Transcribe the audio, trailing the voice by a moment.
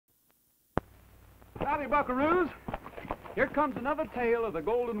Howdy, buckaroos. Here comes another tale of the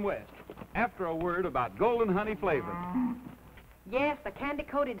Golden West, after a word about golden honey flavor. Yes, the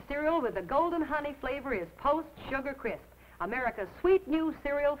candy-coated cereal with the golden honey flavor is Post Sugar Crisp, America's sweet new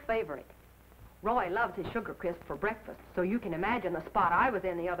cereal favorite. Roy loves his Sugar Crisp for breakfast, so you can imagine the spot I was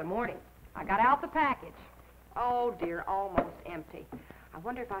in the other morning. I got out the package. Oh, dear, almost empty. I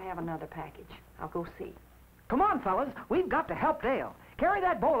wonder if I have another package. I'll go see. Come on, fellas. We've got to help Dale. Carry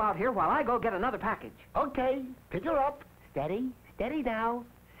that bowl out here while I go get another package. Okay, pick her up. Steady, steady now.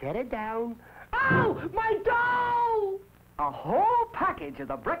 Set it down. Oh, my dough! A whole package of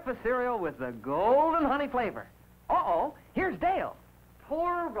the breakfast cereal with the golden honey flavor. Uh-oh, here's Dale.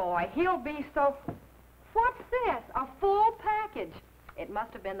 Poor Roy. He'll be so... What's this? A full package. It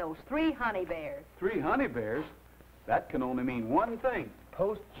must have been those 3 honey bears. 3 honey bears? That can only mean one thing.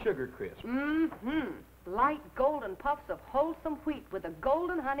 Post Sugar Crisp. Mm-hmm. Light golden puffs of wholesome wheat with a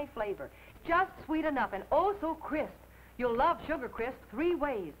golden honey flavor. Just sweet enough and oh so crisp. You'll love Sugar Crisp 3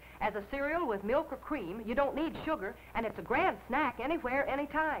 ways. As a cereal with milk or cream, you don't need sugar, and it's a grand snack anywhere,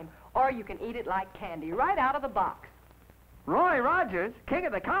 anytime. Or you can eat it like candy right out of the box. Roy Rogers, king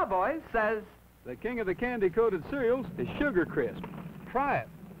of the cowboys, says... The king of the candy-coated cereals is Sugar Crisp. Try it.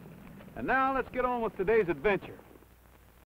 And now let's get on with today's adventure.